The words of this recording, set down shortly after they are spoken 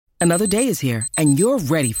Another day is here, and you're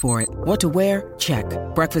ready for it. What to wear? Check.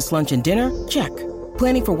 Breakfast, lunch, and dinner? Check.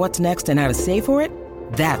 Planning for what's next and how to save for it?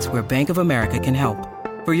 That's where Bank of America can help.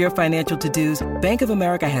 For your financial to-dos, Bank of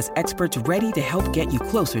America has experts ready to help get you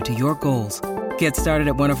closer to your goals. Get started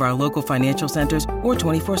at one of our local financial centers or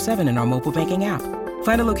 24/7 in our mobile banking app.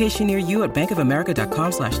 Find a location near you at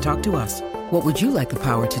bankofamerica.com/talktous. What would you like the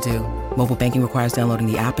power to do? Mobile banking requires downloading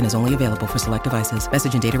the app and is only available for select devices.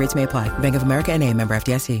 Message and data rates may apply. Bank of America NA, member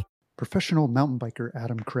FDIC. Professional mountain biker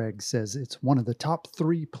Adam Craig says it's one of the top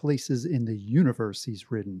 3 places in the universe he's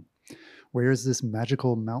ridden. Where is this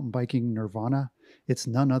magical mountain biking nirvana? It's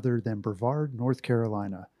none other than Brevard, North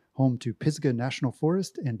Carolina, home to Pisgah National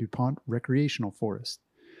Forest and DuPont Recreational Forest.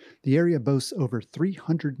 The area boasts over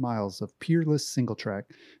 300 miles of peerless single track,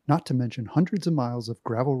 not to mention hundreds of miles of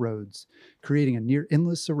gravel roads, creating a near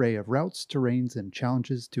endless array of routes, terrains, and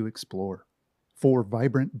challenges to explore. 4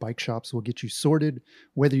 vibrant bike shops will get you sorted,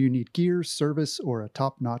 whether you need gear, service, or a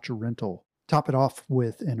top-notch rental. Top it off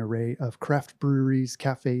with an array of craft breweries,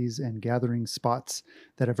 cafes, and gathering spots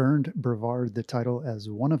that have earned Brevard the title as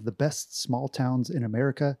one of the best small towns in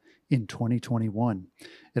America in 2021.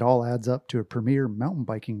 It all adds up to a premier mountain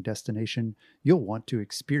biking destination you'll want to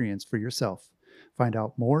experience for yourself. Find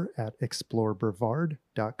out more at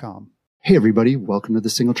explorebrevard.com. Hey everybody, welcome to the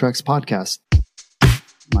Single Tracks Podcast.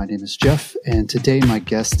 My name is Jeff, and today my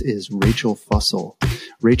guest is Rachel Fussell.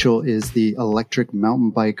 Rachel is the Electric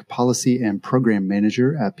Mountain Bike Policy and Program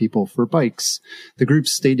Manager at People for Bikes. The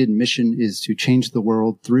group's stated mission is to change the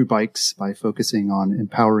world through bikes by focusing on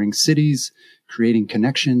empowering cities, creating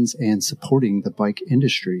connections, and supporting the bike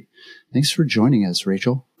industry. Thanks for joining us,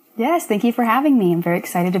 Rachel. Yes, thank you for having me. I'm very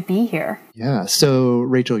excited to be here. Yeah, so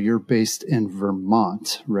Rachel, you're based in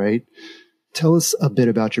Vermont, right? Tell us a bit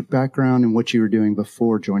about your background and what you were doing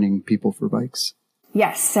before joining People for Bikes.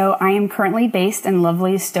 Yes, so I am currently based in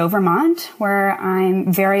lovely Stowe, Vermont, where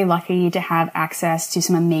I'm very lucky to have access to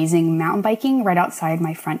some amazing mountain biking right outside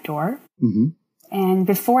my front door. Mm-hmm. And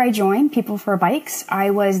before I joined People for Bikes, I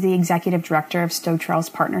was the executive director of Stowe Trails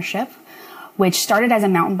Partnership, which started as a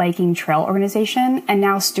mountain biking trail organization and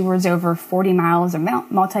now stewards over 40 miles of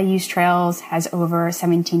multi-use trails, has over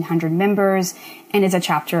 1,700 members, and is a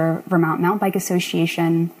chapter of Vermont Mountain Bike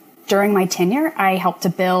Association. During my tenure, I helped to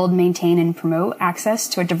build, maintain, and promote access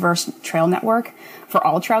to a diverse trail network for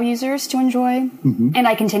all trail users to enjoy. Mm-hmm. And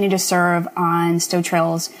I continue to serve on Stowe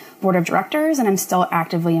Trails Board of Directors, and I'm still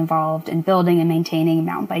actively involved in building and maintaining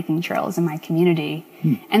mountain biking trails in my community.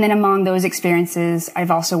 And then among those experiences,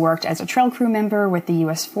 I've also worked as a trail crew member with the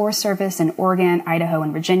U.S. Forest Service in Oregon, Idaho,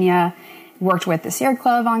 and Virginia, worked with the Sierra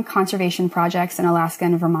Club on conservation projects in Alaska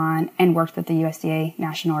and Vermont, and worked with the USDA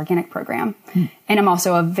National Organic Program. And I'm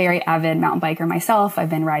also a very avid mountain biker myself. I've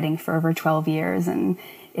been riding for over 12 years, and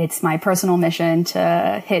it's my personal mission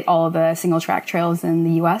to hit all of the single track trails in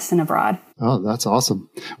the U.S. and abroad. Oh, that's awesome.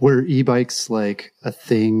 Were e-bikes like a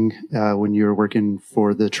thing when you were working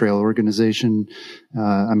for the trail organization?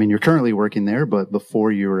 I mean, you're currently working there, but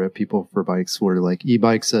before you were at People for Bikes, were like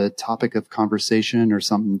e-bikes a topic of conversation or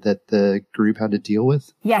something that the group had to deal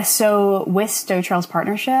with? Yes. So with Stowe Trails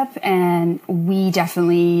Partnership, and we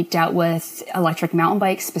definitely dealt with electric mountain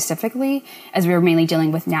bikes specifically, as we were mainly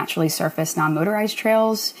dealing with naturally surfaced non-motorized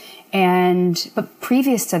trails. But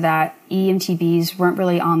previous to that, EMTBs weren't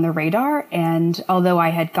really on the radar. And although I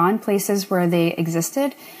had gone places where they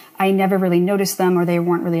existed, I never really noticed them, or they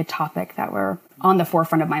weren't really a topic that were on the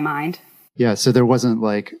forefront of my mind. Yeah. So there wasn't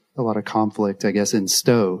like a lot of conflict, I guess, in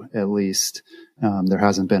Stowe, at least. There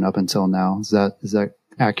hasn't been up until now. Is that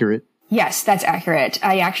accurate? Yes, that's accurate.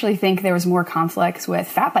 I actually think there was more conflicts with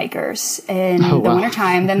fat bikers in the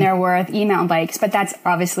wintertime than there were with e-mountain bikes, but that's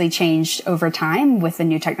obviously changed over time with the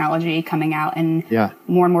new technology coming out and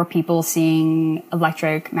more and more people seeing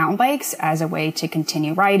electric mountain bikes as a way to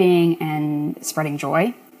continue riding and spreading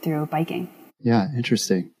joy through biking. Yeah,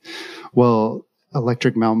 interesting. Well,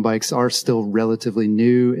 electric mountain bikes are still relatively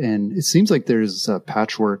new, and it seems like there's a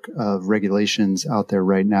patchwork of regulations out there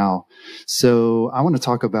right now. So I want to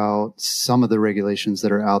talk about some of the regulations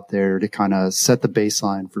that are out there to kind of set the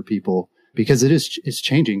baseline for people, because it's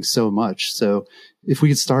changing so much. So if we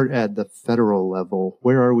could start at the federal level,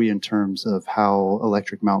 where are we in terms of how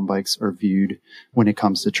electric mountain bikes are viewed when it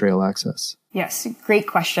comes to trail access? Yes, great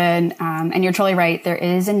question. And you're totally right. There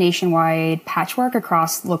is a nationwide patchwork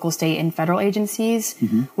across local, state, and federal agencies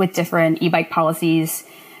with different e-bike policies.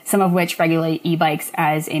 some of which regulate e-bikes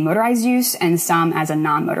as a motorized use and some as a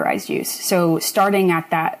non-motorized use. So starting at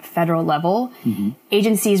that federal level,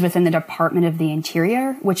 agencies within the Department of the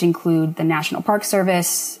Interior, which include the National Park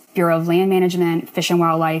Service, Bureau of Land Management, Fish and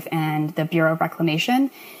Wildlife, and the Bureau of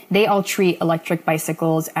Reclamation, they all treat electric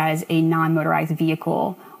bicycles as a non-motorized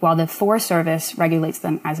vehicle, while the Forest Service regulates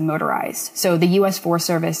them as motorized. So the U.S. Forest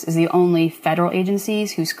Service is the only federal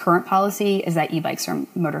agencies whose current policy is that e-bikes are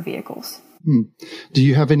motor vehicles. Do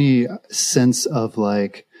you have any sense of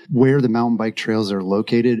like where the mountain bike trails are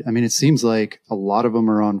located? I mean, it seems like a lot of them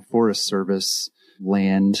are on Forest Service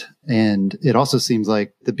land, and it also seems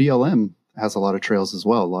like the BLM has a lot of trails as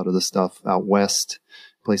well. A lot of the stuff out west,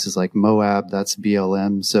 places like Moab, that's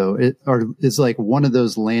BLM. So is like one of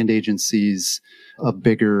those land agencies a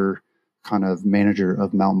bigger kind of manager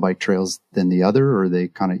of mountain bike trails than the other, or are they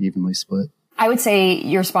kind of evenly split? I would say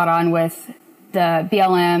you're spot on with the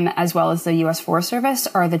BLM as well as the U.S. Forest Service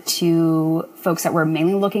are the two folks that we're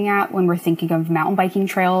mainly looking at when we're thinking of mountain biking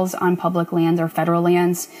trails on public lands or federal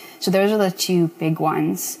lands. So those are the two big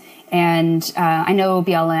ones. And I know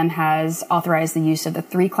BLM has authorized the use of the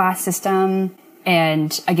 3-class system.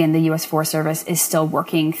 And again, the U.S. Forest Service is still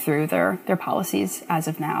working through their policies as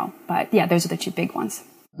of now. But yeah, those are the two big ones.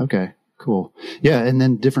 Okay, cool. Yeah. And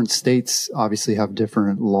then different states obviously have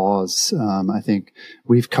different laws. I think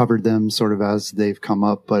we've covered them sort of as they've come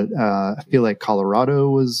up, but I feel like Colorado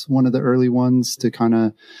was one of the early ones to kind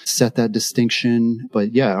of set that distinction.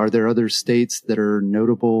 But yeah, are there other states that are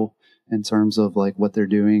notable in terms of like what they're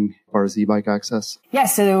doing as far as e-bike access? Yeah.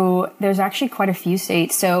 So there's actually quite a few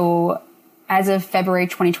states. So as of February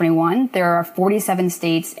 2021, there are 47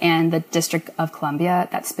 states and the District of Columbia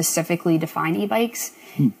that specifically define e-bikes.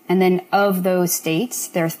 And then of those states,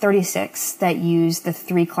 there are 36 that use the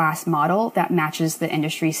 3-class model that matches the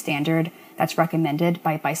industry standard that's recommended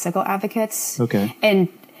by bicycle advocates. Okay. And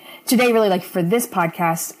today, really, like for this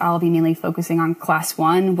podcast, I'll be mainly focusing on Class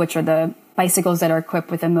 1, which are the bicycles that are equipped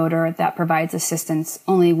with a motor that provides assistance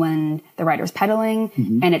only when the rider is pedaling,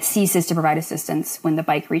 and it ceases to provide assistance when the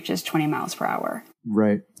bike reaches 20 miles per hour.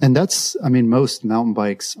 Right. And that's, I mean, most mountain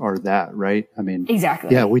bikes are that, right? I mean,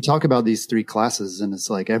 exactly. Yeah. We talk about these 3 classes and it's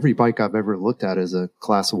like every bike I've ever looked at is a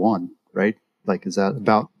Class 1, right? Like, is that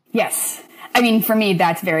about? Yes. I mean, for me,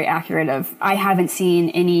 that's very accurate I haven't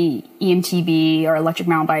seen any EMTB or electric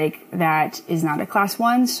mountain bike that is not a Class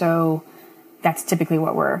 1. So that's typically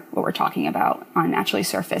what we're talking about on naturally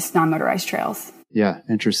surfaced, non-motorized trails. Yeah,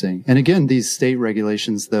 interesting. And again, these state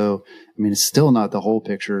regulations, though, I mean, it's still not the whole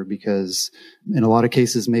picture because in a lot of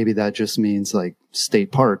cases, maybe that just means like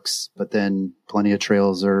state parks, but then plenty of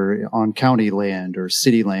trails are on county land or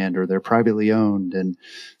city land or they're privately owned. And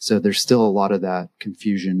so there's still a lot of that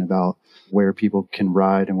confusion about where people can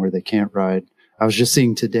ride and where they can't ride. I was just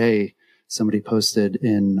seeing today, somebody posted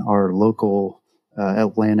in our local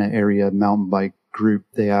Atlanta area mountain bike group,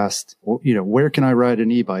 they asked, well, you know, where can I ride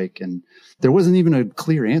an e-bike? And there wasn't even a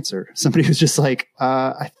clear answer. Somebody was just like,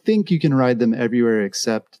 I think you can ride them everywhere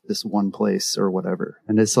except this one place or whatever.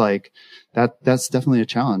 And it's like, that's definitely a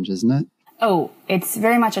challenge, isn't it? Oh, it's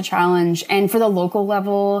very much a challenge. And for the local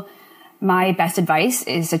level, my best advice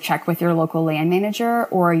is to check with your local land manager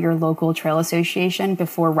or your local trail association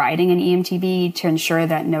before riding an EMTB to ensure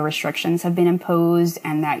that no restrictions have been imposed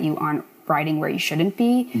and that you aren't riding where you shouldn't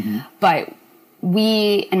be. But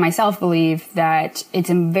we and myself believe that it's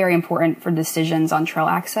very important for decisions on trail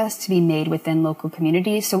access to be made within local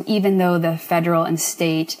communities. So even though the federal and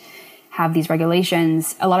state have these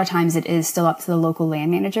regulations, a lot of times it is still up to the local land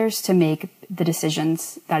managers to make the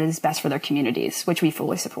decisions that is best for their communities, which we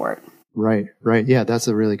fully support. Right. Yeah, that's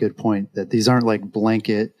a really good point, that these aren't like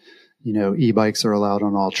blanket, you know, e-bikes are allowed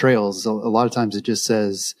on all trails. A lot of times it just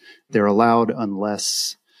says they're allowed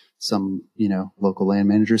unless some, you know, local land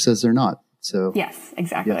manager says they're not. So yes,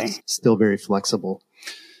 exactly. Yes, still very flexible.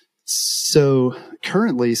 So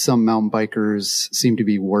currently some mountain bikers seem to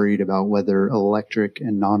be worried about whether electric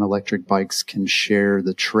and non-electric bikes can share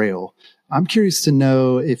the trail. I'm curious to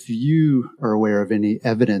know if you are aware of any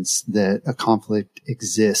evidence that a conflict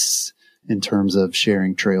exists in terms of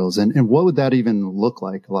sharing trails, and what would that even look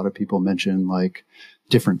like? A lot of people mention like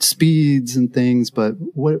different speeds and things, but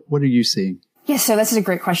what are you seeing? Yes, so this is a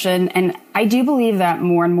great question. And I do believe that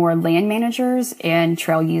more and more land managers and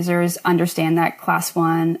trail users understand that Class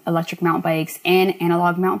 1 electric mountain bikes and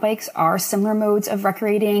analog mountain bikes are similar modes of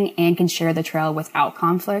recreating and can share the trail without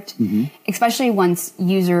conflict, especially once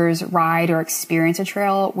users ride or experience a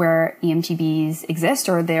trail where EMTBs exist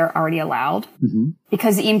or they're already allowed.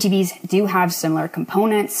 Because the EMTBs do have similar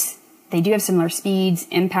components, they do have similar speeds,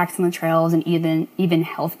 impacts on the trails, and even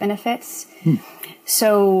health benefits.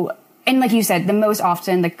 So And like you said, the most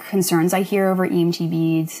often the concerns I hear over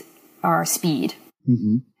EMTBs are speed.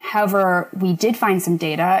 Mm-hmm. However, we did find some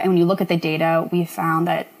data, and when you look at the data, we found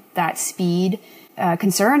that speed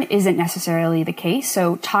concern isn't necessarily the case.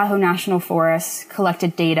 So Tahoe National Forest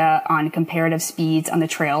collected data on comparative speeds on the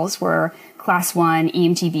trails where Class 1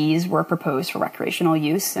 EMTBs were proposed for recreational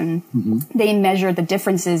use, and they measured the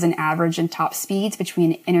differences in average and top speeds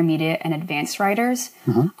between intermediate and advanced riders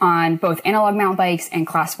on both analog mountain bikes and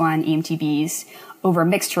Class 1 EMTBs over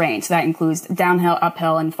mixed terrain. So that includes downhill,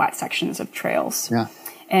 uphill, and flat sections of trails. Yeah.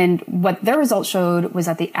 And what their results showed was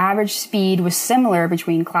that the average speed was similar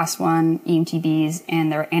between Class 1 EMTBs and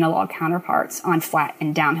their analog counterparts on flat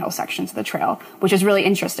and downhill sections of the trail, which is really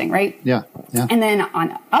interesting, right? Yeah, yeah. And then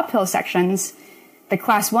on uphill sections, the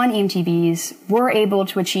Class 1 EMTBs were able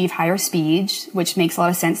to achieve higher speeds, which makes a lot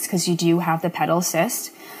of sense because you do have the pedal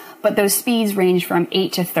assist. But those speeds range from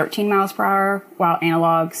 8 to 13 miles per hour, while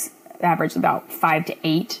analogs average about 5 to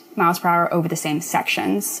 8 miles per hour over the same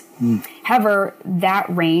sections. However, that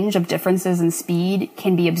range of differences in speed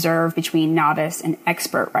can be observed between novice and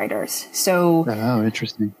expert riders. So,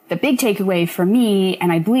 interesting. The big takeaway for me,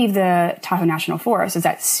 and I believe the Tahoe National Forest, is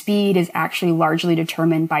that speed is actually largely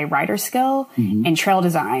determined by rider skill and trail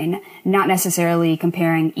design, not necessarily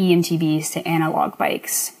comparing EMTBs to analog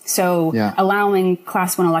bikes. So allowing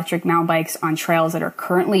Class 1 electric mountain bikes on trails that are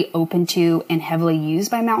currently open to and heavily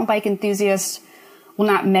used by mountain bike enthusiasts will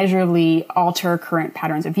not measurably alter current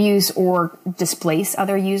patterns of use or displace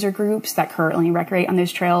other user groups that currently recreate on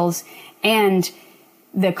those trails. And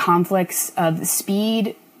the conflicts of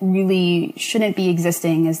speed really shouldn't be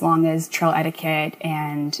existing as long as trail etiquette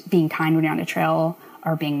and being kind when you're on a trail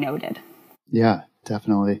are being noted. Yeah,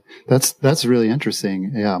 definitely. That's really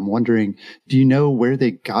interesting. Yeah, I'm wondering, do you know where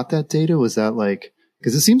they got that data? Was that like,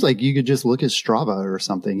 because it seems like you could just look at Strava or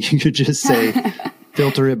something. You could just say,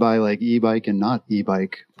 filter it by like e-bike and not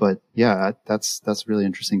e-bike. But yeah, that's really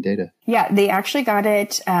interesting data. Yeah, they actually got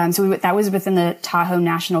it. That was within the Tahoe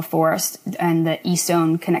National Forest and the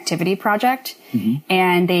eStone Connectivity Project.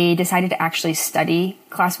 And they decided to actually study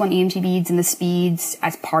Class 1 EMTBs and the speeds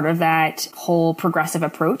as part of that whole progressive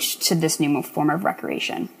approach to this new form of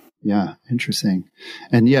recreation. Yeah, interesting.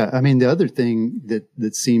 And yeah, I mean, the other thing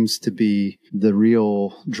that seems to be the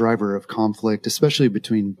real driver of conflict, especially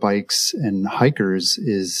between bikes and hikers,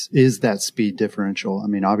 is that speed differential. I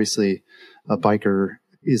mean, obviously a biker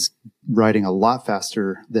is riding a lot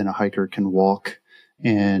faster than a hiker can walk.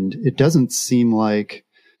 And it doesn't seem like,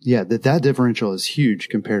 that differential is huge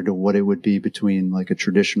compared to what it would be between like a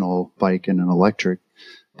traditional bike and an electric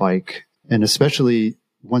bike. And especially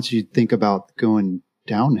once you think about going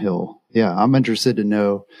downhill. Yeah, I'm interested to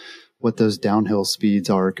know what those downhill speeds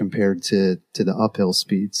are compared to the uphill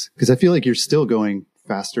speeds. Because I feel like you're still going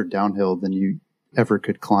faster downhill than you ever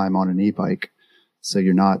could climb on an e-bike. So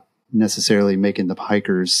you're not necessarily making the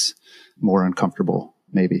hikers more uncomfortable,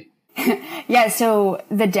 maybe. Yeah, so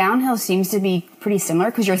the downhill seems to be pretty similar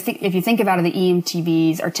because if you think about it, the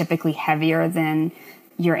EMTBs are typically heavier than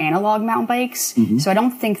your analog mountain bikes. So I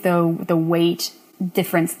don't think the weight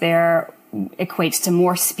difference there equates to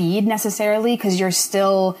more speed necessarily because you're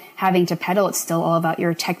still having to pedal. It's still all about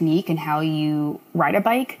your technique and how you ride a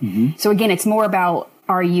bike. So again, it's more about,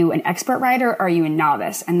 are you an expert rider? Or are you a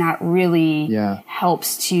novice? And that really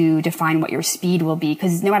helps to define what your speed will be.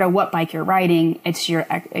 Because no matter what bike you're riding, it's your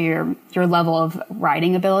level of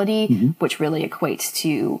riding ability, which really equates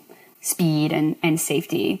to speed and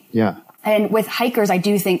safety. Yeah. And with hikers, I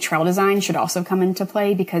do think trail design should also come into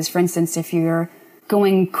play because, for instance, if you're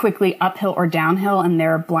going quickly uphill or downhill and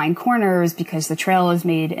there are blind corners because the trail is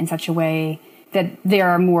made in such a way that there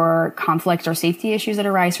are more conflict or safety issues that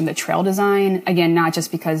arise from the trail design. Again, not just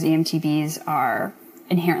because EMTBs are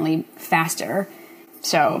inherently faster.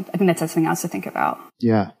 So I think that's something else to think about.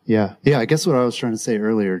 Yeah. I guess what I was trying to say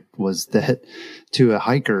earlier was that to a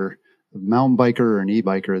hiker, a mountain biker or an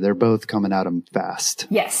e-biker, they're both coming at them fast.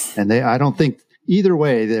 Yes. And I don't think either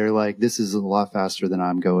way, they're like, this is a lot faster than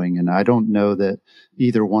I'm going. And I don't know that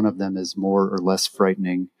either one of them is more or less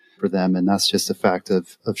frightening for them. And that's just a fact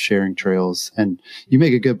of sharing trails. And you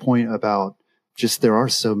make a good point about just there are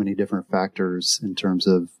so many different factors in terms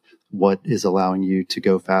of what is allowing you to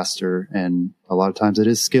go faster. And a lot of times it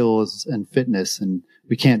is skills and fitness. And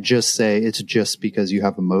we can't just say it's just because you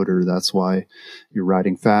have a motor. That's why you're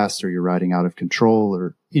riding fast or you're riding out of control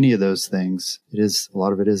or any of those things. A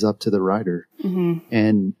lot of it is up to the rider.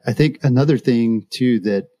 And I think another thing too,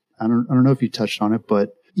 that I don't know if you touched on it,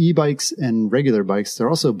 but e-bikes and regular bikes, they're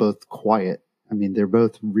also both quiet. I mean, they're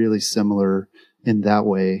both really similar in that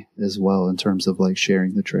way as well in terms of like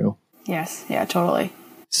sharing the trail. Yes. Yeah, totally.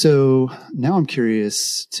 So now I'm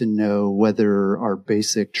curious to know whether our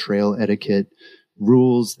basic trail etiquette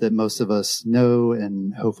rules that most of us know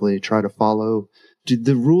and hopefully try to follow, do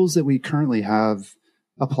the rules that we currently have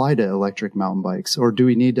apply to electric mountain bikes, or do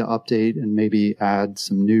we need to update and maybe add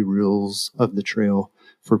some new rules of the trail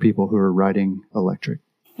for people who are riding electric?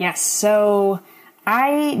 Yes. So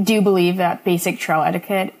I do believe that basic trail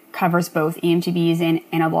etiquette covers both EMTBs and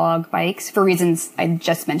analog bikes for reasons I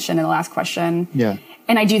just mentioned in the last question. Yeah.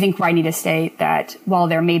 And I do think I need to state that while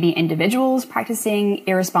there may be individuals practicing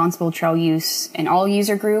irresponsible trail use in all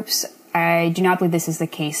user groups, I do not believe this is the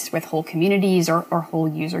case with whole communities or whole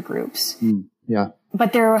user groups. Yeah.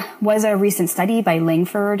 But there was a recent study by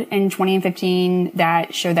Langford in 2015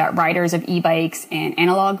 that showed that riders of e-bikes and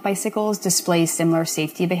analog bicycles display similar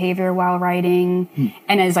safety behavior while riding.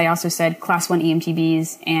 And as I also said, Class 1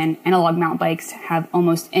 EMTBs and analog mountain bikes have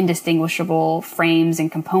almost indistinguishable frames and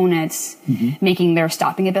components, making their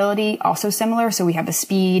stopping ability also similar. So we have the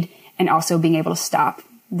speed and also being able to stop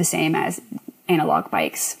the same as analog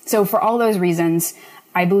bikes. So for all those reasons,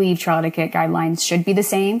 I believe trail etiquette guidelines should be the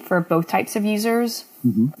same for both types of users.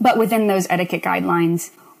 But within those etiquette guidelines,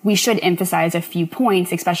 we should emphasize a few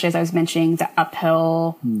points, especially as I was mentioning the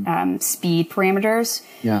uphill speed parameters.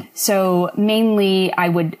 Yeah. So mainly I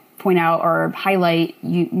would point out or highlight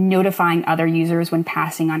notifying other users when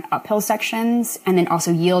passing on uphill sections, and then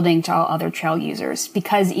also yielding to all other trail users,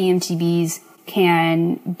 because EMTBs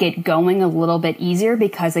can get going a little bit easier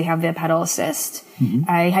because they have the pedal assist.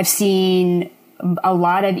 I have seen a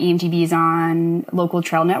lot of EMTBs on local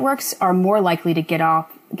trail networks are more likely to get off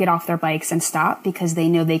their bikes and stop because they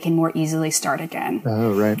know they can more easily start again.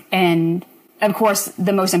 Oh, right. And of course,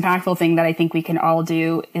 the most impactful thing that I think we can all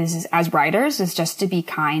do is, as riders, is just to be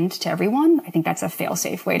kind to everyone. I think that's a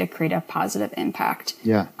fail-safe way to create a positive impact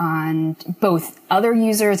on both other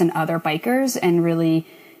users and other bikers, and really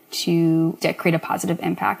to create a positive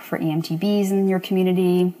impact for EMTBs in your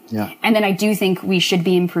community. Yeah. And then I do think we should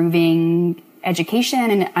be improving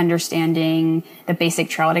education and understanding the basic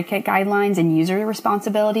trail etiquette guidelines and user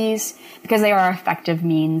responsibilities, because they are effective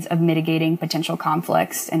means of mitigating potential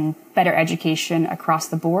conflicts, and better education across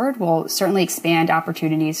the board will certainly expand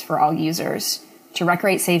opportunities for all users to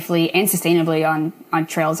recreate safely and sustainably on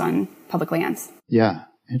trails on public lands. Yeah.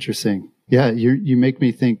 Interesting. Yeah. You make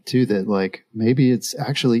me think too that like maybe it's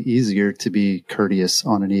actually easier to be courteous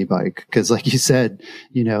on an e-bike. Cause like you said,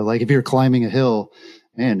 like if you're climbing a hill,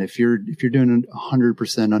 man, if you're doing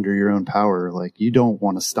 100% under your own power, like you don't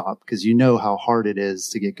want to stop because you know how hard it is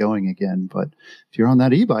to get going again. But if you're on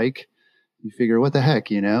that e-bike, you figure, what the heck,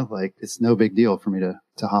 like it's no big deal for me to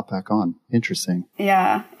hop back on. Interesting.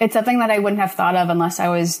 Yeah. It's something that I wouldn't have thought of unless I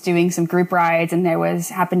was doing some group rides and there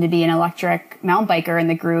happened to be an electric mountain biker in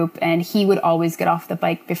the group, and he would always get off the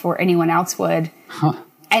bike before anyone else would.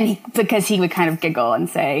 And because he would kind of giggle and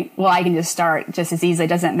say, well, I can just start just as easily. It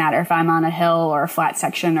doesn't matter if I'm on a hill or a flat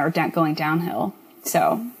section or going downhill.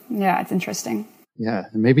 So, yeah, it's interesting. Yeah.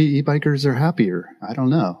 And maybe e-bikers are happier. I don't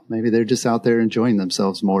know. Maybe they're just out there enjoying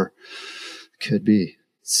themselves more. Could be.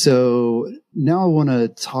 So now I want to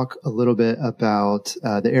talk a little bit about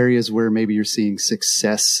the areas where maybe you're seeing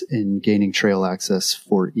success in gaining trail access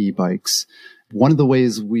for e-bikes. One of the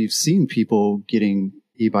ways we've seen people getting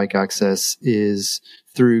e-bike access is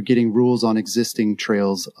through getting rules on existing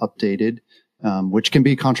trails updated, which can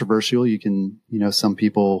be controversial. You can, some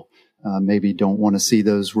people maybe don't want to see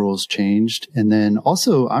those rules changed. And then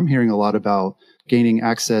also I'm hearing a lot about gaining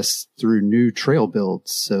access through new trail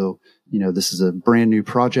builds. So, this is a brand new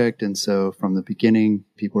project. And so from the beginning,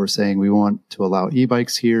 people are saying we want to allow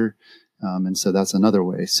e-bikes here. And so that's another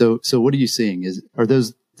way. So what are you seeing? Are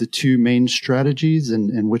those the two main strategies,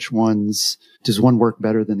 and which ones does one work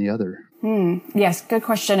better than the other? Yes, good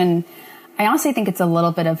question. And I honestly think it's a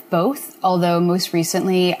little bit of both, although most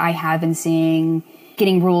recently I have been seeing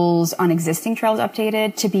getting rules on existing trails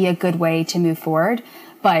updated to be a good way to move forward.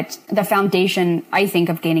 But the foundation, I think,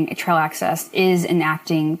 of gaining trail access is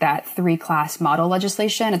enacting that 3-class model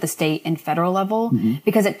legislation at the state and federal level,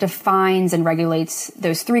 because it defines and regulates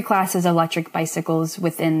those 3 classes of electric bicycles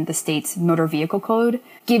within the state's motor vehicle code,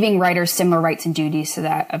 giving riders similar rights and duties to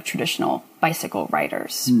that of traditional bicycle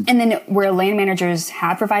riders. And then where land managers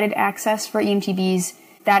have provided access for EMTBs,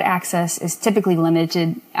 that access is typically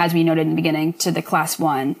limited, as we noted in the beginning, to the Class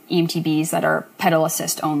 1 EMTBs that are pedal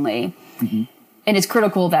assist only. And it's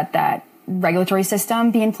critical that regulatory system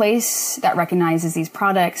be in place that recognizes these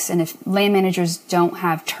products. And if land managers don't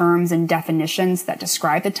have terms and definitions that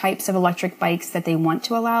describe the types of electric bikes that they want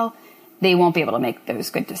to allow, they won't be able to make those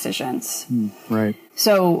good decisions. Right.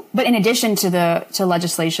 So, but in addition to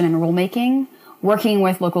legislation and rulemaking, working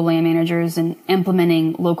with local land managers and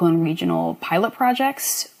implementing local and regional pilot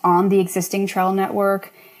projects on the existing trail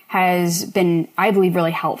network has been, I believe,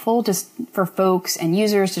 really helpful just for folks and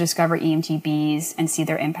users to discover EMTBs and see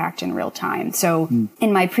their impact in real time. So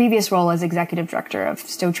in my previous role as executive director of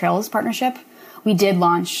Stowe Trails Partnership, we did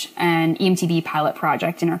launch an EMTB pilot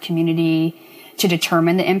project in our community to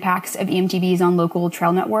determine the impacts of EMTBs on local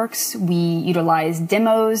trail networks. We utilized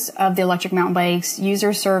demos of the electric mountain bikes,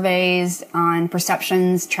 user surveys on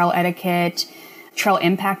perceptions, trail etiquette, trail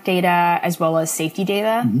impact data, as well as safety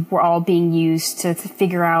data were all being used to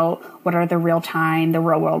figure out what are the real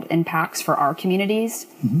world impacts for our communities.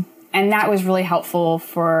 And that was really helpful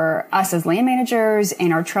for us as land managers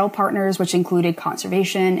and our trail partners, which included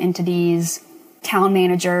conservation entities, town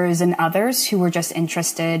managers, and others who were just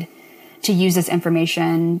interested to use this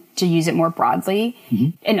information, to use it more broadly.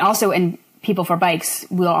 And also in People for Bikes,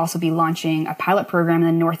 we'll also be launching a pilot program in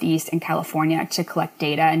the Northeast and California to collect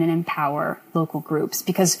data and empower local groups.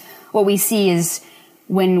 Because what we see is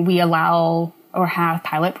when we allow or have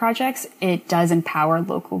pilot projects, it does empower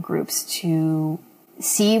local groups to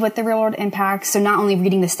see what the real world impacts. So not only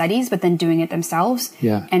reading the studies, but then doing it themselves.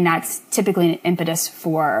 And that's typically an impetus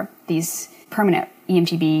for these permanent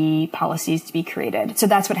EMTB policies to be created. So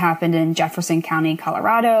that's what happened in Jefferson County,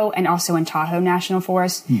 Colorado, and also in Tahoe National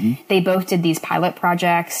Forest. They both did these pilot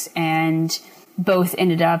projects and both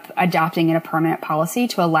ended up adopting a permanent policy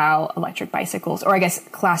to allow electric bicycles, or I guess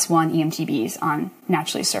class 1 EMTBs on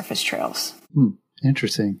naturally surfaced trails.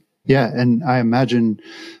 Interesting. Yeah. And I imagine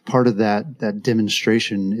part of that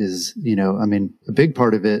demonstration is, a big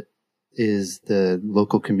part of it is the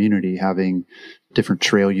local community having different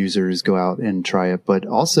trail users go out and try it. But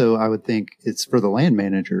also I would think it's for the land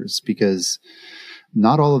managers, because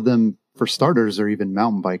not all of them, for starters, are even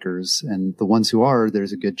mountain bikers. And the ones who are,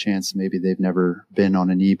 there's a good chance maybe they've never been on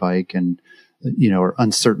an e-bike and, are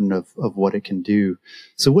uncertain of what it can do.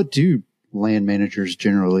 So what do land managers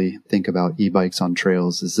generally think about e-bikes on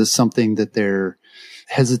trails? Is this something that they're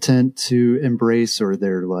hesitant to embrace, or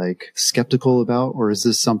they're like skeptical about, or is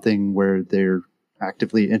this something where they're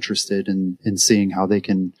actively interested in seeing how they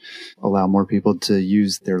can allow more people to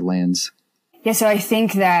use their lands? Yeah, so I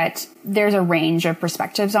think that there's a range of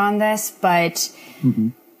perspectives on this, but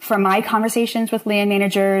from my conversations with land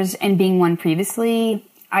managers and being one previously,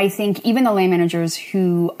 I think even the land managers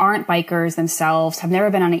who aren't bikers themselves, have never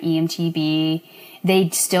been on an EMTB, they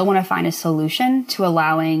still want to find a solution to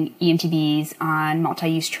allowing EMTBs on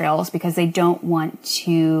multi-use trails because they don't want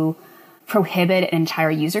to prohibit an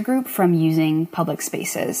entire user group from using public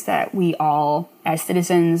spaces that we all, as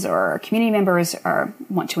citizens or community members,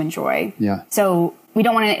 want to enjoy. So we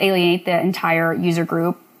don't want to alienate the entire user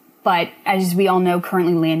group. But as we all know,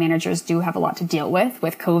 currently land managers do have a lot to deal with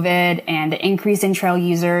COVID and the increase in trail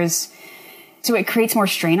users. So it creates more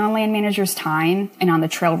strain on land managers' time and on the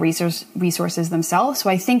trail resources themselves. So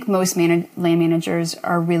I think most land managers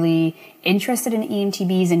are really interested in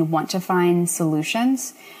EMTBs and want to find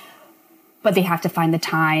solutions, but they have to find the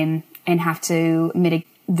time and have to mitigate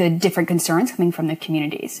the different concerns coming from the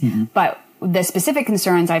communities. But the specific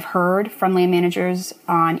concerns I've heard from land managers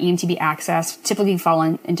on EMTB access typically fall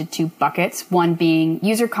into two buckets, one being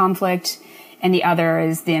user conflict and the other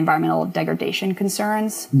is the environmental degradation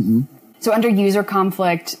concerns. So under user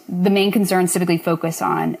conflict, the main concerns typically focus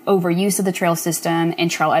on overuse of the trail system and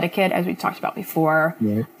trail etiquette, as we've talked about before,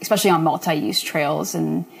 especially on multi-use trails.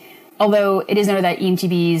 And although it is noted that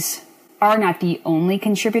EMTBs are not the only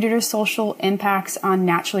contributor to social impacts on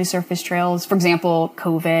naturally surfaced trails. For example,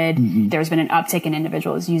 COVID, there's been an uptick in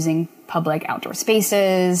individuals using public outdoor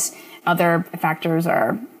spaces. Other factors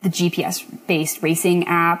are the GPS-based racing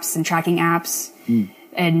apps and tracking apps,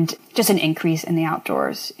 and just an increase in the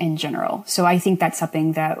outdoors in general. So I think that's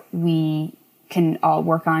something that we can all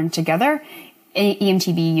work on together,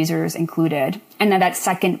 EMTB users included. And then that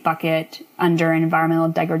second bucket under environmental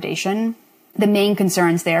degradation, the main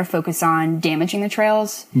concerns there focus on damaging the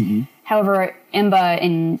trails. However, IMBA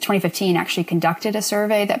in 2015 actually conducted a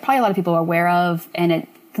survey that probably a lot of people are aware of, and it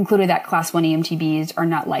concluded that Class 1 EMTBs are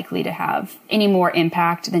not likely to have any more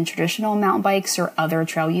impact than traditional mountain bikes or other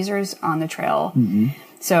trail users on the trail.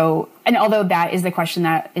 So, and although that is the question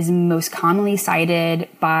that is most commonly cited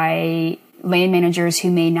by land managers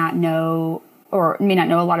who may not know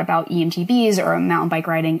a lot about EMTBs or mountain bike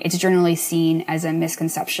riding, it's generally seen as a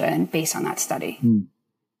misconception based on that study.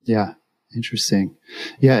 Yeah. Interesting.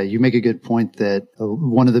 Yeah. You make a good point that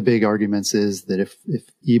one of the big arguments is that if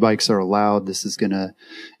e-bikes are allowed, this is going to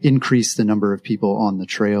increase the number of people on the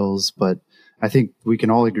trails. But I think we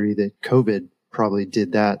can all agree that COVID probably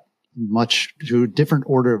did that much to a different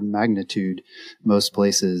order of magnitude most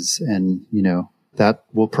places. And, that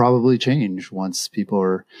will probably change once people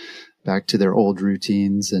are back to their old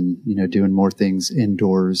routines and, doing more things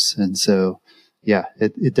indoors. And so, yeah,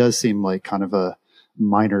 it does seem like kind of a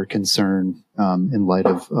minor concern in light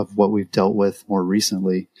of what we've dealt with more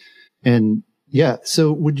recently. And yeah,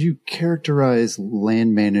 so would you characterize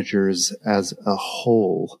land managers as a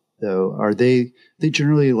whole, though? Are they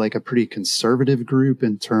generally like a pretty conservative group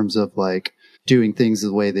in terms of like doing things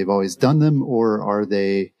the way they've always done them, or are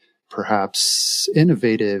they perhaps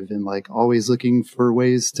innovative and like always looking for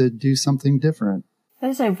ways to do something different?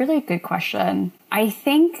 That's a really good question. I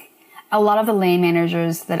think a lot of the land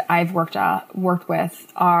managers that I've worked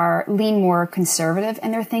with lean more conservative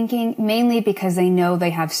in their thinking, mainly because they know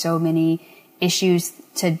they have so many issues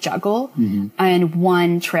to juggle in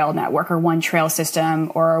one trail network or one trail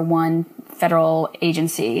system or one federal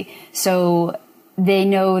agency. So they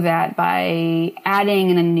know that by adding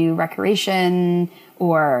in a new recreation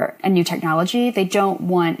or a new technology, they don't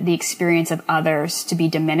want the experience of others to be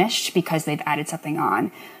diminished because they've added something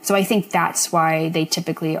on. So I think that's why they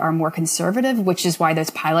typically are more conservative, which is why those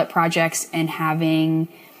pilot projects and having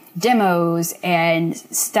demos and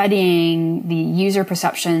studying the user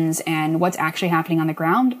perceptions and what's actually happening on the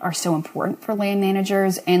ground are so important for land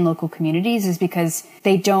managers and local communities, is because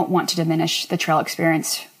they don't want to diminish the trail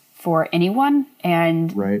experience for anyone. And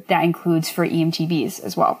that includes for EMTBs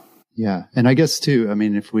as well. Yeah. And I guess too, I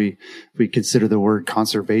mean, if we consider the word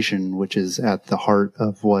conservation, which is at the heart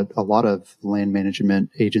of what a lot of land management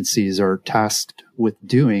agencies are tasked with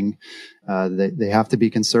doing, they have to be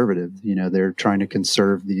conservative. They're trying to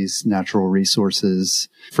conserve these natural resources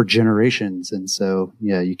for generations. And so,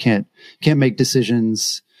 yeah, you can't make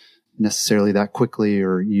decisions necessarily that quickly,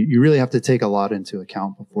 or you really have to take a lot into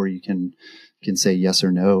account before you can say yes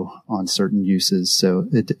or no on certain uses. So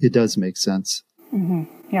it does make sense. Mm-hmm.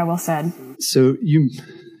 Yeah, well said. So you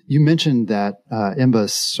mentioned that IMBA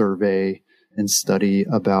survey and study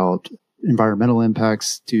about environmental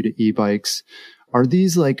impacts due to e-bikes. Are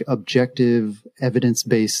these like objective,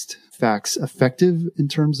 evidence-based facts effective in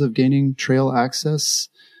terms of gaining trail access?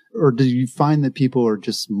 Or do you find that people are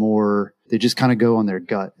just they just kind of go on their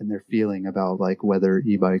gut and their feeling about like whether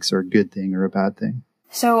e-bikes are a good thing or a bad thing?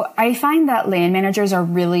 So I find that land managers are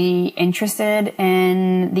really interested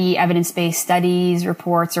in the evidence-based studies,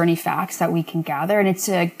 reports, or any facts that we can gather. And it's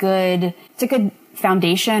a good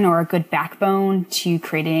foundation or a good backbone to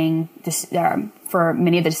creating this, for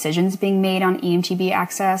many of the decisions being made on EMTB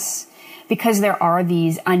access, because there are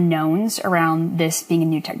these unknowns around this being a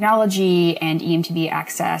new technology and EMTB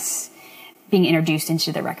access being introduced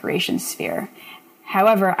into the recreation sphere.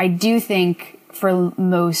 However, I do think for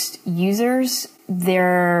most users,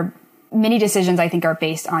 many decisions I think are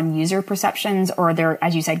based on user perceptions or their,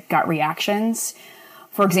 as you said, gut reactions.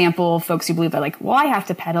 For example, folks who believe that like, well, I have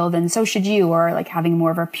to pedal, then so should you, or like having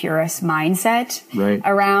more of a purist mindset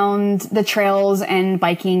around the trails and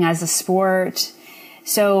biking as a sport.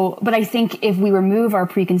 So, but I think if we remove our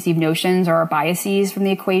preconceived notions or our biases from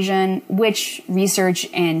the equation, which research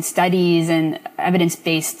and studies and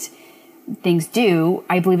evidence-based things do,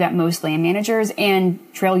 I believe that most land managers and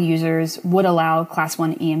trail users would allow Class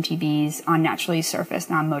 1 EMTBs on naturally surfaced,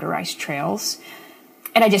 non-motorized trails.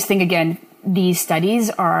 And I just think, again, these studies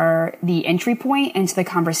are the entry point into the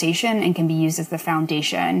conversation and can be used as the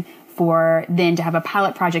foundation for then to have a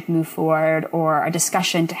pilot project move forward or a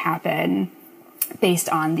discussion to happen based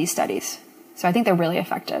on these studies. So I think they're really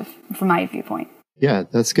effective from my viewpoint. Yeah,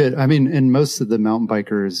 that's good. I mean, and most of the mountain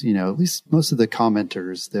bikers, at least most of the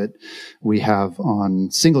commenters that we have on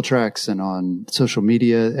SingleTracks and on social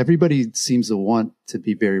media, everybody seems to want to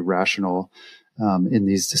be very rational in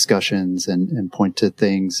these discussions and point to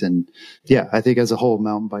things. And yeah, I think as a whole,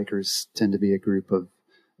 mountain bikers tend to be a group of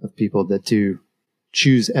people that do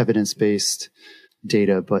choose evidence-based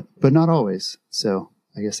data, but not always. So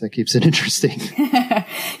I guess that keeps it interesting.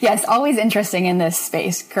 Yes, always interesting in this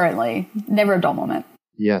space currently. Never a dull moment.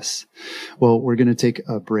 Yes. Well, we're going to take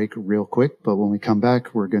a break real quick, but when we come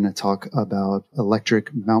back, we're going to talk about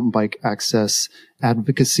electric mountain bike access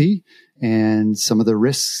advocacy and some of the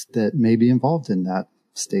risks that may be involved in that.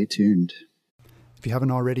 Stay tuned. If you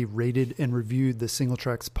haven't already rated and reviewed the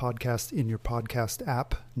SingleTracks podcast in your podcast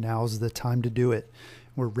app, now's the time to do it.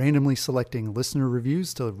 We're randomly selecting listener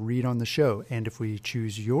reviews to read on the show, and if we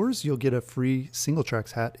choose yours, you'll get a free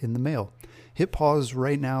SingleTracks hat in the mail. Hit pause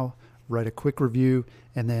right now, write a quick review,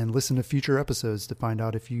 and then listen to future episodes to find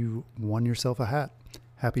out if you won yourself a hat.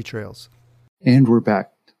 Happy trails. And we're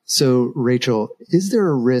back. So, Rachel, is there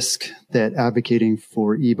a risk that advocating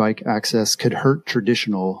for e-bike access could hurt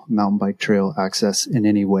traditional mountain bike trail access in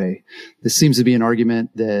any way? This seems to be an argument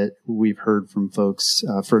that we've heard from folks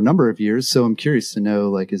for a number of years. So I'm curious to know,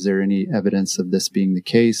 like, is there any evidence of this being the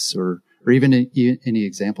case or even any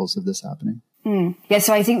examples of this happening? Yeah,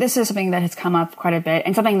 so I think this is something that has come up quite a bit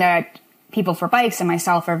and something that People for Bikes and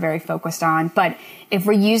myself are very focused on. But if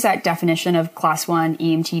we use that definition of Class 1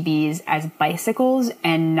 EMTBs as bicycles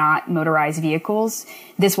and not motorized vehicles,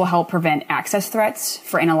 this will help prevent access threats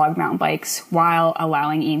for analog mountain bikes while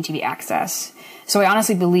allowing EMTB access. So I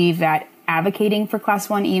honestly believe that advocating for Class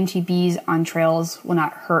 1 EMTBs on trails will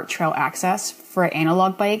not hurt trail access for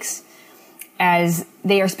analog bikes, as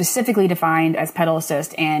they are specifically defined as pedal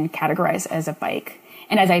assist and categorized as a bike.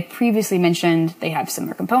 And as I previously mentioned, they have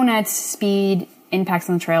similar components, speed, impacts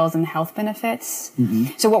on the trails, and health benefits.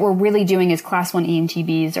 Mm-hmm. So what we're really doing is Class 1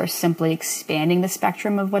 EMTBs are simply expanding the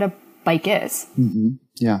spectrum of what a bike is. Mm-hmm.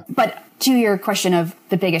 Yeah. But to your question of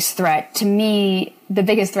the biggest threat, to me, the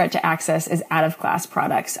biggest threat to access is out-of-class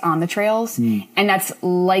products on the trails. Mm. And that's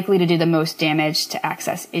likely to do the most damage to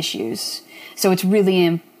access issues. So it's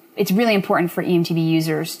really important for EMTB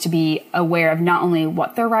users to be aware of not only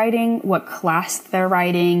what they're riding, what class they're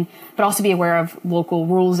riding, but also be aware of local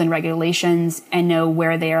rules and regulations and know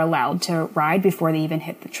where they are allowed to ride before they even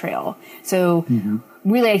hit the trail. So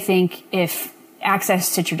really, I think if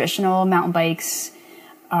access to traditional mountain bikes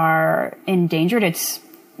are endangered, it's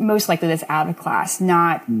most likely that's out of class,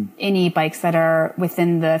 not any bikes that are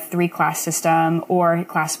within the 3-class system or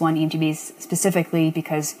Class 1 EMTBs specifically,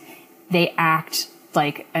 because they act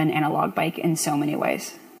like an analog bike in so many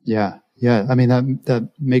ways. Yeah. Yeah. I mean, that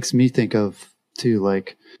makes me think of too,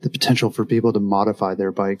 like the potential for people to modify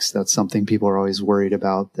their bikes. That's something people are always worried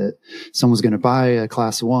about, that someone's going to buy a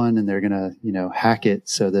Class 1 and they're going to, hack it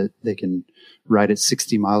so that they can ride at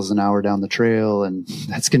 60 miles an hour down the trail. And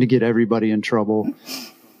that's going to get everybody in trouble.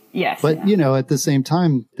 Yes. But, at the same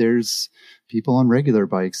time, there's people on regular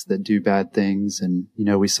bikes that do bad things. And,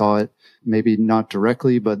 we saw it maybe not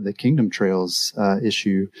directly, but the Kingdom Trails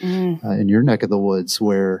issue in your neck of the woods,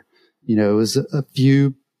 where, it was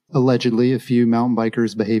allegedly a few mountain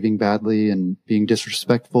bikers behaving badly and being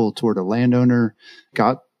disrespectful toward a landowner,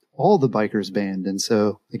 got all the bikers banned. And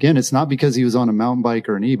so again, it's not because he was on a mountain bike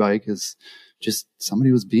or an e-bike, it's just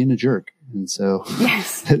somebody was being a jerk. And so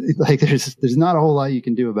yes, like there's not a whole lot you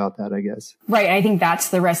can do about that, I guess. Right. I think that's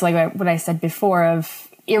the risk, like what I said before, of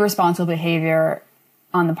irresponsible behavior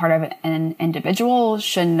on the part of an individual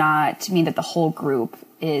should not mean that the whole group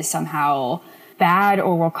is somehow bad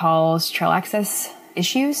or will cause trail access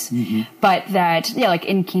issues. Mm-hmm. But that, like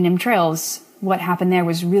in Kingdom Trails, what happened there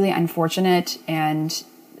was really unfortunate. And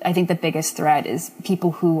I think the biggest threat is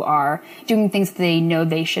people who are doing things that they know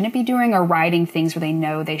they shouldn't be doing or riding things where they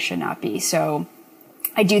know they should not be. So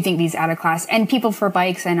I do think these out of class and People for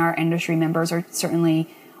Bikes and our industry members are certainly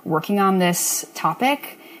working on this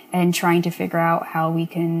topic and trying to figure out how we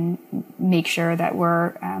can make sure that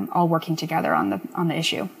we're all working together on the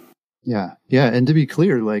issue. Yeah. Yeah. And to be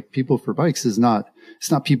clear, like People for Bikes it's not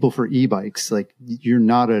People for e-bikes. Like you're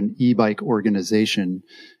not an e-bike organization.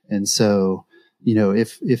 And so,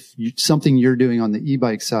 if something you're doing on the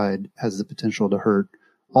e-bike side has the potential to hurt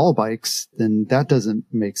all bikes, then that doesn't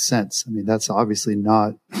make sense. I mean, that's obviously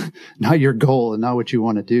not your goal and not what you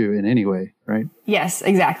want to do in any way, right? Yes,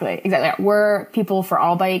 exactly. We're People for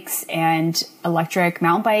all bikes and electric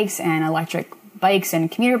mountain bikes and electric bikes and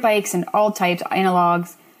commuter bikes and all types,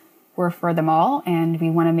 analogs. We're for them all. And we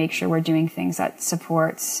want to make sure we're doing things that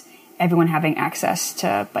supports everyone having access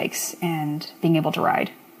to bikes and being able to ride.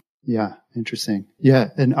 Yeah. Interesting. Yeah.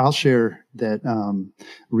 And I'll share that,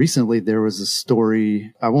 recently there was a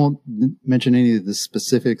story. I won't mention any of the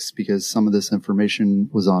specifics because some of this information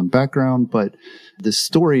was on background, but the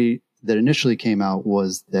story that initially came out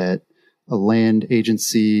was that a land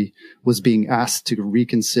agency was being asked to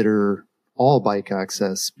reconsider all bike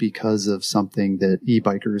access because of something that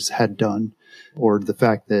e-bikers had done, or the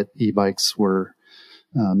fact that e-bikes were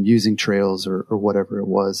using trails or whatever it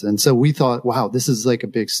was. And so we thought, wow, this is like a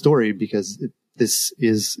big story because this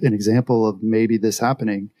is an example of maybe this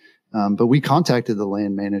happening. But we contacted the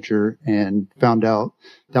land manager and found out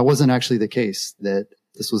that wasn't actually the case, that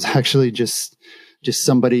this was actually just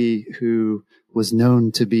somebody who was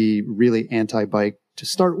known to be really anti-bike to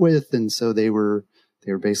start with. And so they were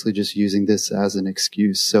basically just using this as an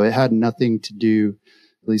excuse. So it had nothing to do,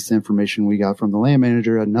 at least the information we got from the land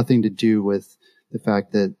manager, had nothing to do with the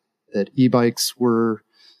fact that e-bikes were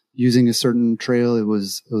using a certain trail. It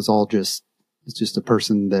was all just a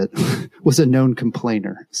person that was a known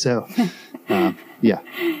complainer. So, yeah.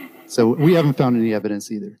 So we haven't found any evidence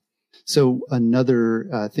either. So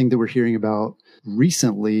another thing that we're hearing about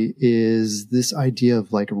recently is this idea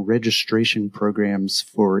of like registration programs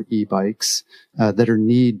for e-bikes that are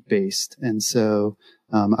need-based. And so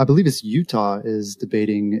I believe it's Utah is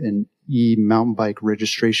debating an e-mountain bike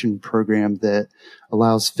registration program that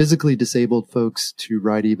allows physically disabled folks to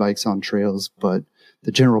ride e-bikes on trails, but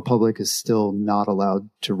the general public is still not allowed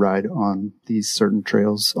to ride on these certain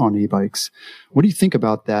trails on e-bikes. What do you think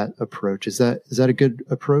about that approach? Is that a good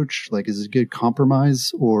approach? Like, is it a good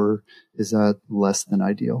compromise, or is that less than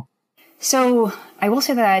ideal? So I will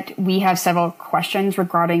say that we have several questions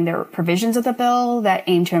regarding the provisions of the bill that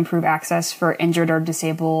aim to improve access for injured or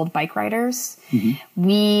disabled bike riders. Mm-hmm.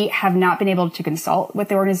 We have not been able to consult with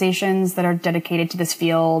the organizations that are dedicated to this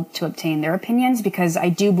field to obtain their opinions, because I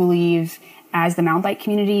do believe as the mountain bike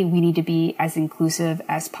community, we need to be as inclusive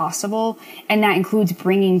as possible. And that includes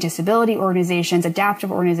bringing disability organizations,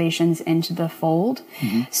 adaptive organizations into the fold.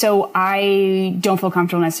 Mm-hmm. So I don't feel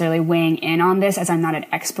comfortable necessarily weighing in on this, as I'm not an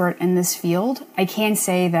expert in this field. I can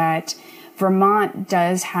say that Vermont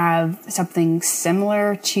does have something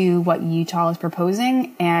similar to what Utah is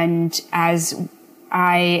proposing. And as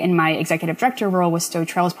I, in my executive director role with Stowe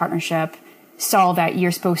Trails Partnership, saw that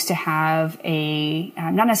you're supposed to have a,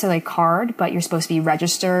 not necessarily a card, but you're supposed to be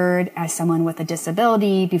registered as someone with a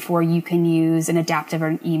disability before you can use an adaptive or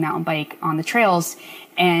an e-mountain bike on the trails.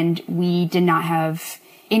 And we did not have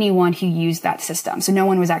anyone who used that system. So no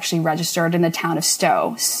one was actually registered in the town of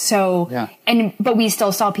Stowe. So, yeah. But we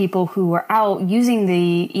still saw people who were out using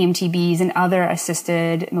the EMTBs and other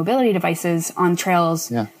assisted mobility devices on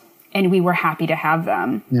trails. Yeah. And we were happy to have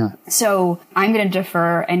them. Yeah. So I'm going to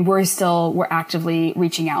defer, and we're actively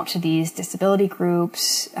reaching out to these disability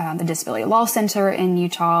groups, the Disability Law Center in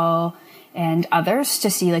Utah and others, to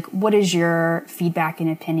see like, what is your feedback and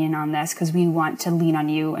opinion on this? Because we want to lean on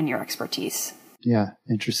you and your expertise. Yeah.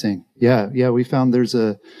 Interesting. Yeah. We found there's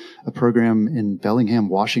a program in Bellingham,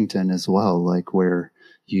 Washington as well, like where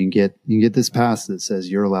you can get this pass that says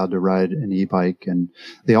you're allowed to ride an e-bike, and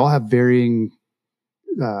they all have varying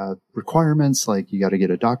requirements, like you got to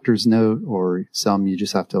get a doctor's note, or some you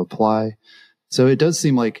just have to apply. So it does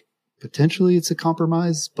seem like potentially it's a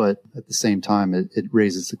compromise, but at the same time, it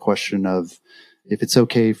raises the question of, if it's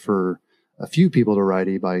okay for a few people to ride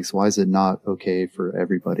e-bikes, why is it not okay for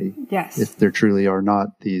everybody? Yes. If there truly are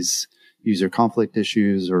not these user conflict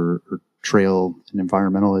issues or trail and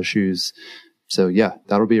environmental issues. So yeah,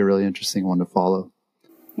 that'll be a really interesting one to follow.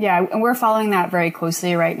 Yeah, and we're following that very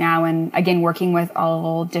closely right now. And again, working with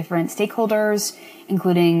all different stakeholders,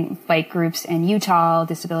 including bike groups in Utah,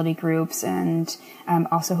 disability groups, and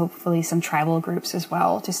also hopefully some tribal groups as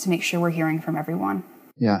well, just to make sure we're hearing from everyone.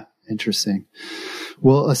 Yeah, interesting.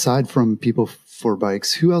 Well, aside from People for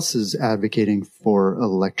Bikes, who else is advocating for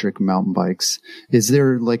electric mountain bikes? Is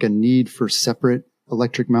there like a need for separate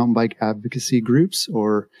electric mountain bike advocacy groups,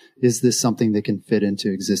 or is this something that can fit into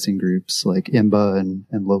existing groups like IMBA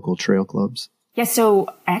and local trail clubs? Yeah, so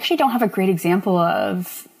I actually don't have a great example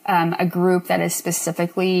of a group that is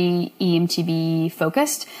specifically EMTB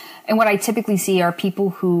focused. And what I typically see are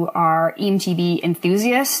people who are EMTB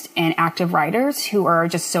enthusiasts and active riders who are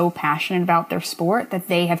just so passionate about their sport that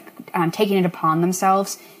they have taken it upon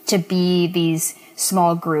themselves to be these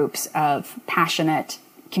small groups of passionate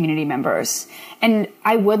community members. And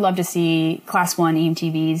I would love to see Class 1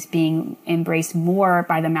 EMTBs being embraced more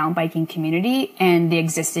by the mountain biking community and the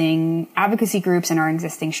existing advocacy groups and our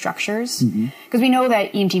existing structures. Because we know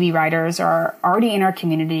that EMTB riders are already in our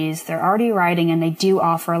communities, they're already riding, and they do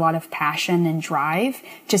offer a lot of passion and drive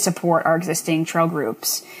to support our existing trail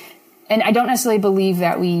groups. And I don't necessarily believe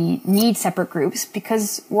that we need separate groups,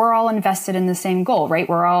 because we're all invested in the same goal, right?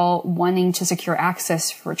 We're all wanting to secure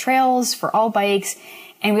access for trails, for all bikes,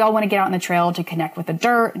 and we all want to get out on the trail to connect with the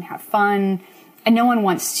dirt and have fun. And no one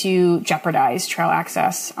wants to jeopardize trail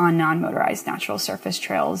access on non-motorized natural surface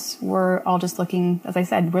trails. We're all just looking, as I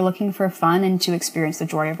said, we're looking for fun and to experience the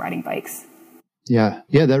joy of riding bikes. Yeah,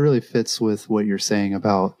 that really fits with what you're saying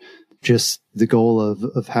about just the goal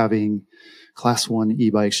of having Class 1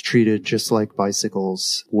 e-bikes treated just like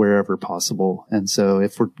bicycles wherever possible. And so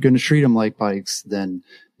if we're going to treat them like bikes, then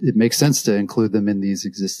it makes sense to include them in these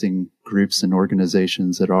existing groups and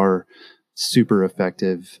organizations that are super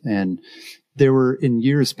effective. And there were, in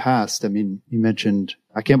years past, I mean, you mentioned,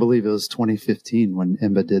 I can't believe it was 2015 when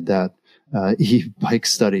IMBA did that e-bike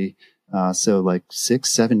study. So like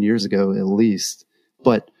 6-7 years ago at least.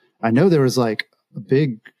 But I know there was like a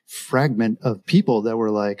big fragment of people that were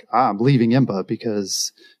like, I'm leaving IMBA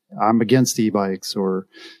because I'm against e-bikes, or,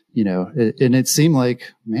 and it seemed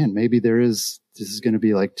like, man, maybe this is going to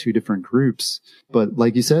be like two different groups. But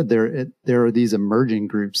like you said, there are these emerging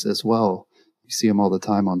groups as well. You see them all the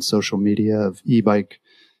time on social media of e-bike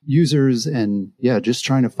users and just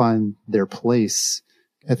trying to find their place.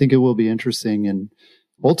 I think it will be interesting. And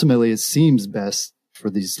ultimately, it seems best for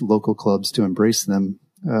these local clubs to embrace them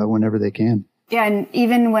whenever they can. Yeah, and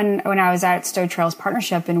even when I was at Stowe Trails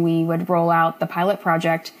Partnership and we would roll out the pilot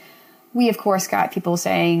project, we, of course, got people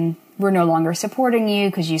saying, we're no longer supporting you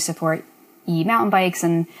because you support e-mountain bikes.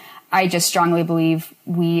 And I just strongly believe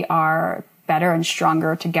we are better and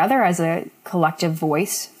stronger together as a collective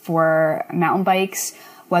voice for mountain bikes,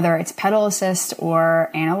 whether it's pedal assist or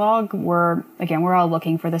analog. We're all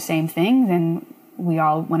looking for the same things, and we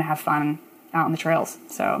all want to have fun out on the trails.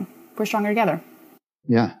 So we're stronger together.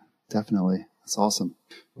 Yeah, definitely. That's awesome.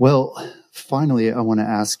 Well, finally, I want to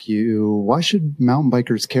ask you, why should mountain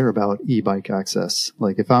bikers care about e-bike access?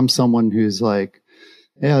 Like, if I'm someone who's like,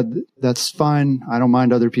 yeah, that's fine. I don't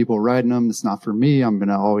mind other people riding them. It's not for me. I'm going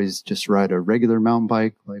to always just ride a regular mountain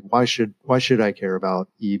bike. Like, why should I care about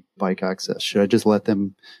e-bike access? Should I just let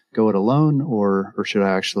them go it alone, or should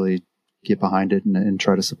I actually get behind it and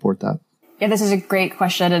try to support that? Yeah, this is a great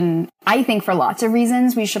question. And I think for lots of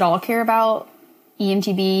reasons, we should all care about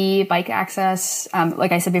EMTB, bike access.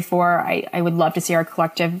 Like I said before, I would love to see our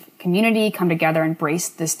collective community come together and embrace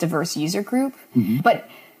this diverse user group. Mm-hmm. But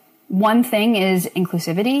one thing is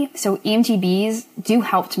inclusivity. So EMTBs do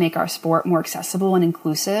help to make our sport more accessible and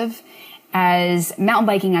inclusive, as mountain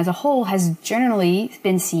biking as a whole has generally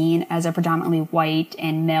been seen as a predominantly white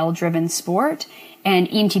and male-driven sport. And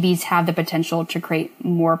EMTBs have the potential to create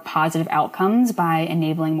more positive outcomes by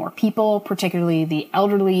enabling more people, particularly the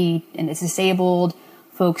elderly and the disabled,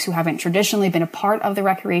 folks who haven't traditionally been a part of the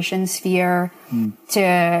recreation sphere,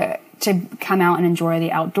 to come out and enjoy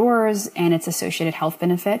the outdoors and its associated health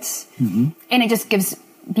benefits. Mm-hmm. And it just gives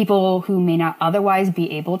people who may not otherwise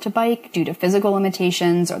be able to bike due to physical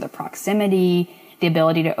limitations or the proximity, the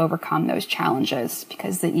ability to overcome those challenges,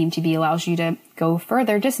 because the EMTB allows you to go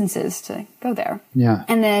further distances to go there. Yeah.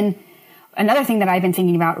 And then another thing that I've been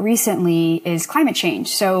thinking about recently is climate change.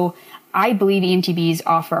 So I believe EMTBs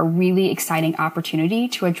offer a really exciting opportunity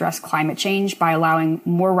to address climate change by allowing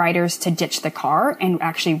more riders to ditch the car and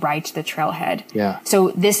actually ride to the trailhead. Yeah.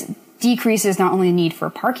 So this decreases not only the need for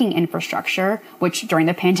parking infrastructure, which during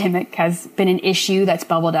the pandemic has been an issue that's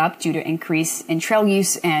bubbled up due to increase in trail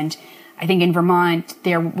use. And I think in Vermont,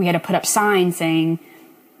 we had to put up signs saying,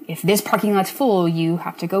 if this parking lot's full, you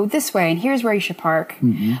have to go this way, and here's where you should park.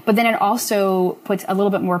 Mm-hmm. But then it also puts a little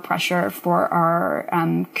bit more pressure for our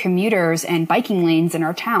commuters and biking lanes in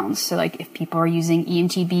our towns. So like if people are using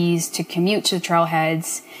EMTBs to commute to the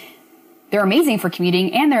trailheads, they're amazing for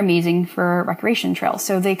commuting and they're amazing for recreation trails.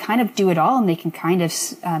 So they kind of do it all, and they can kind of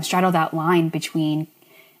straddle that line between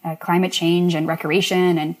climate change and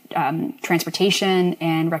recreation and transportation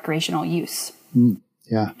and recreational use.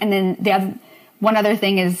 Yeah. And then one other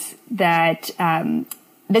thing is that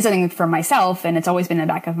this is something for myself, and it's always been in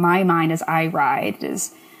the back of my mind as I ride,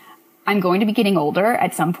 is I'm going to be getting older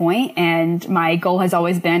at some point, and my goal has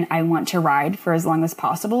always been I want to ride for as long as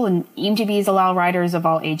possible. And EMTBs allow riders of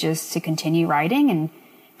all ages to continue riding and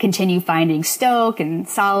continue finding stoke and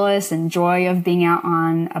solace and joy of being out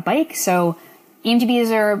on a bike. So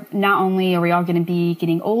EMTBs are not only are we all going to be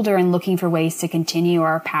getting older and looking for ways to continue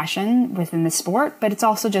our passion within the sport, but it's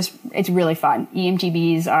also it's really fun.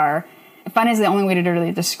 EMTBs are fun is the only way to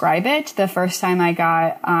really describe it. The first time I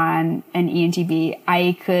got on an EMTB,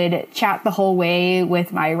 I could chat the whole way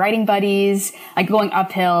with my riding buddies, like going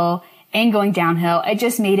uphill and going downhill. It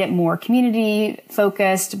just made it more community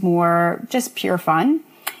focused, more just pure fun.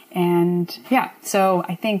 And yeah, so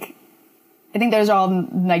I think those are all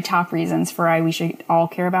my top reasons for why we should all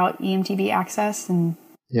care about EMTB access. And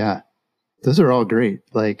yeah, those are all great.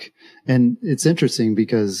 And it's interesting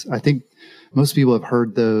because I think most people have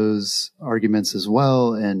heard those arguments as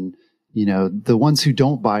well. And, the ones who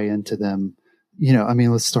don't buy into them,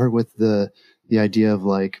 let's start with the idea of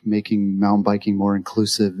making mountain biking more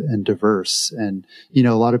inclusive and diverse. And, a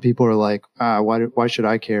lot of people are like, why should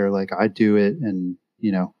I care? I do it. And,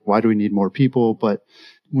 why do we need more people? But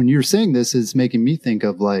when you're saying this, it's making me think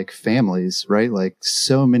of families, right?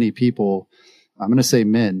 So many people, I'm going to say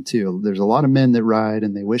men too. There's a lot of men that ride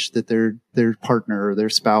and they wish that their partner or their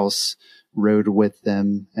spouse rode with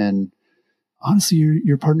them. And honestly,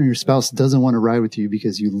 your partner, your spouse doesn't want to ride with you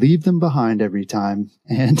because you leave them behind every time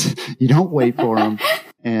and you don't wait for them.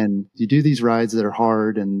 And you do these rides that are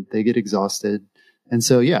hard and they get exhausted. And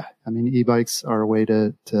so, yeah, I mean, e-bikes are a way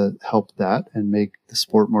to help that and make the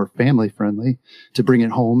sport more family friendly, to bring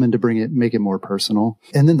it home and to make it more personal.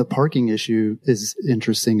 And then the parking issue is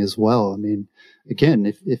interesting as well. I mean, again,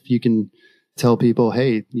 if you can tell people,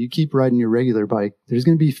 hey, you keep riding your regular bike, there's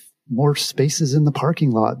going to be more spaces in the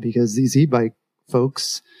parking lot because these e-bike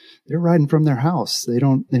folks, they're riding from their house. They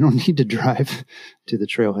don't need to drive to the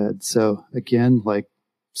trailhead. So again, like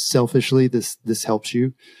selfishly, this helps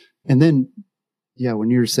you. And then, yeah,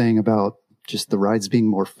 when you're saying about just the rides being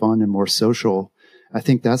more fun and more social, I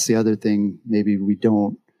think that's the other thing maybe we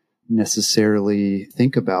don't necessarily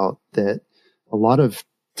think about, that a lot of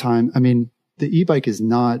time, I mean, the e-bike it's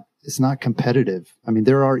not competitive. I mean,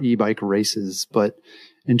 there are e-bike races, but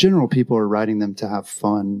in general, people are riding them to have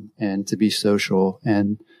fun and to be social.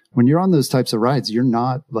 And when you're on those types of rides, you're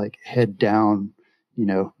not like head down,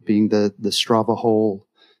 being the Strava hole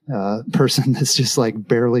person that's just like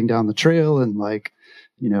barreling down the trail and like,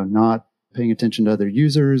 not paying attention to other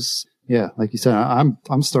users. Yeah. Like you said,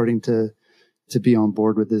 I'm starting to be on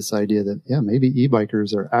board with this idea that, yeah, maybe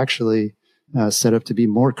e-bikers are actually set up to be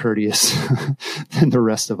more courteous than the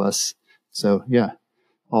rest of us. So yeah,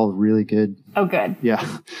 all really good. Oh, good. Yeah.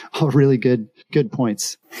 All really good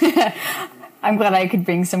points. I'm glad I could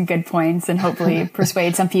bring some good points and hopefully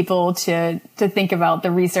persuade some people to think about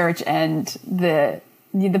the research and the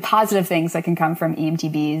positive things that can come from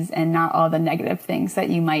EMTBs and not all the negative things that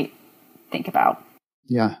you might think about.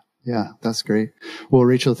 Yeah, that's great. Well,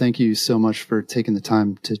 Rachel, thank you so much for taking the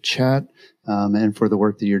time to chat and for the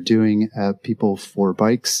work that you're doing at People for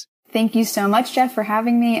Bikes. Thank you so much, Jeff, for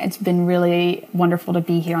having me. It's been really wonderful to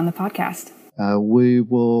be here on the podcast. We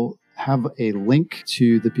will have a link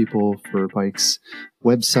to the People for Bikes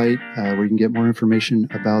website where you can get more information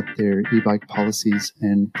about their e-bike policies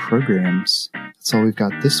and programs. That's all we've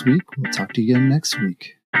got this week. We'll talk to you again next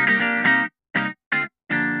week.